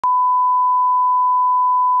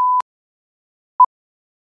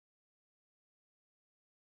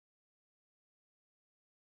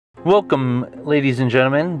Welcome, ladies and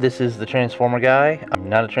gentlemen. This is the Transformer Guy. I'm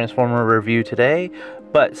not a Transformer review today,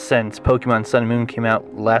 but since Pokemon Sun and Moon came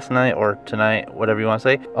out last night or tonight, whatever you want to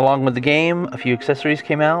say, along with the game, a few accessories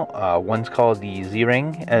came out. One's called the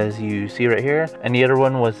Z-Ring, as you see right here, and the other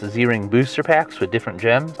one was the Z-Ring booster packs with different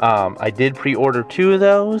gems. I did pre-order 2 of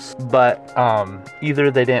those, but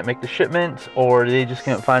either they didn't make the shipment or they just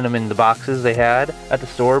couldn't find them in the boxes they had at the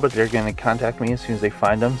store, but they're going to contact me as soon as they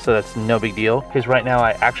find them, so that's no big deal, because right now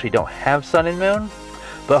I actually don't have Sun and Moon,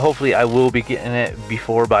 but hopefully I will be getting it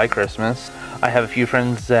by Christmas. I have a few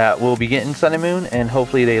friends that will be getting Sun and Moon, and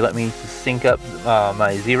hopefully they let me sync up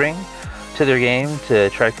my Z-Ring to their game to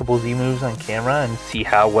try a couple Z moves on camera and see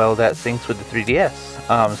how well that syncs with the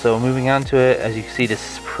 3DS. So moving on to it, as you can see,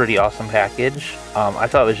 this is a pretty awesome package. I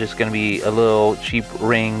thought it was just going to be a little cheap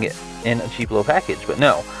ring in a cheap little package, but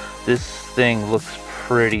no, this thing looks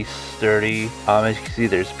pretty sturdy. As you can see,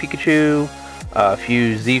 there's Pikachu, a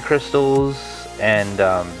few Z crystals, and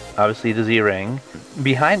obviously the Z-Ring.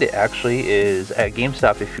 Behind it actually is at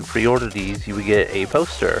GameStop. If you pre-order these, you would get a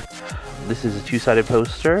poster. This is a 2-sided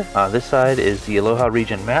poster. This side is the Aloha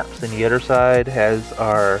region maps, and the other side has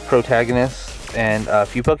our protagonists and a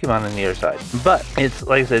few Pokemon on the other side. But it's,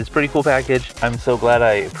 like I said, it's a pretty cool package. I'm so glad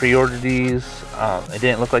I pre-ordered these. It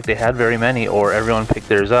didn't look like they had very many, or everyone picked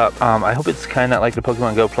theirs up. I hope it's kind of like the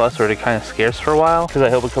Pokemon Go Plus, where they're kind of scarce for a while, because I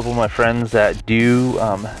hope a couple of my friends that do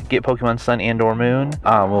get Pokemon Sun and or Moon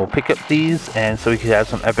will pick up these, and so we could have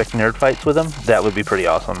some epic nerd fights with them. That would be pretty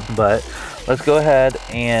awesome. But let's go ahead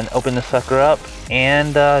and open the sucker up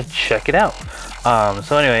and check it out.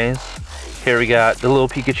 So anyways, here we got the little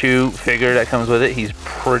Pikachu figure that comes with it. He's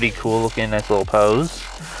pretty cool looking, nice little pose.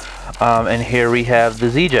 And here we have the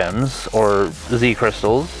Z-Gems, or the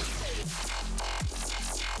Z-Crystals.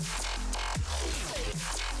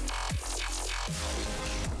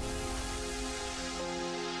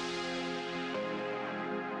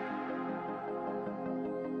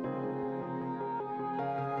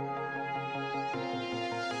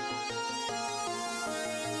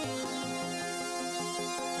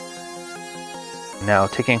 Now,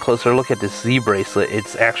 taking a closer look at this Z bracelet,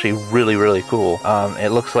 it's actually really cool.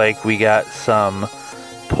 It looks like we got some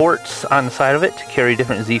ports on the side of it to carry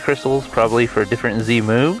different Z crystals, probably for different Z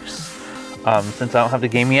moves. Since I don't have the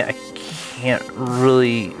game yet, I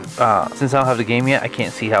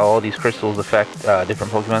can't see how all these crystals affect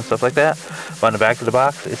different Pokemon, stuff like that. But on the back of the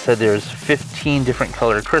box, it said there's 15 different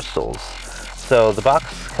colored crystals. So the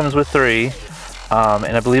box comes with 3.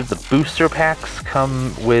 And I believe the booster packs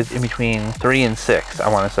come with in between 3 and 6, I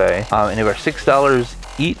want to say. And they were $6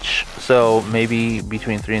 each, so maybe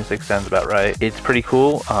between 3 and 6 sounds about right. It's pretty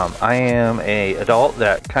cool. I am an adult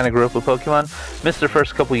that kind of grew up with Pokemon. Missed the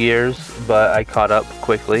first couple years, but I caught up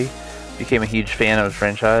quickly. Became a huge fan of the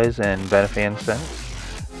franchise and been a fan since.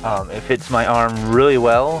 It fits my arm really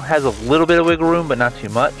well. Has a little bit of wiggle room, but not too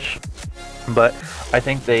much. But I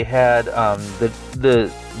think they had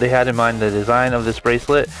they had in mind the design of this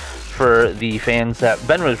bracelet for the fans that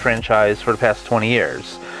been with the franchise for the past 20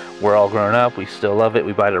 years. We're all grown up, we still love it,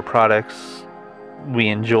 we buy their products, we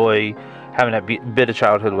enjoy having that bit of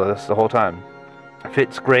childhood with us the whole time. It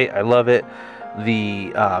fits great, I love it.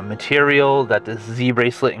 The material that the Z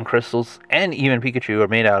bracelet and crystals and even Pikachu are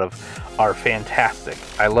made out of are fantastic.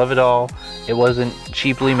 I love it all. It wasn't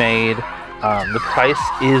cheaply made. The price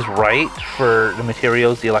is right for the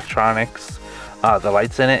materials, the electronics, the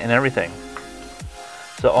lights in it, and everything.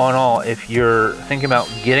 So all in all, if you're thinking about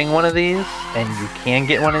getting one of these, and you can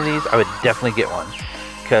get one of these, I would definitely get one.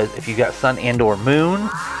 Because if you got Sun and or Moon,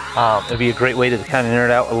 it'd be a great way to kind of nerd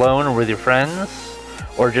out alone or with your friends,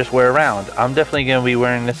 or just wear around. I'm definitely going to be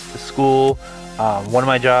wearing this to school, one of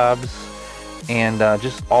my jobs, and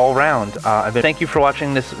just all around. Thank you for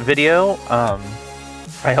watching this video.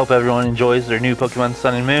 I hope everyone enjoys their new Pokemon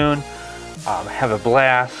Sun and Moon. Have a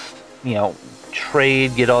blast, you know,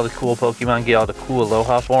 trade, get all the cool Pokemon, get all the cool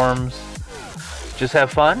Aloha forms. Just have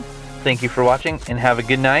fun. Thank you for watching, and have a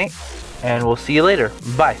good night, and we'll see you later.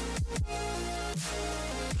 Bye.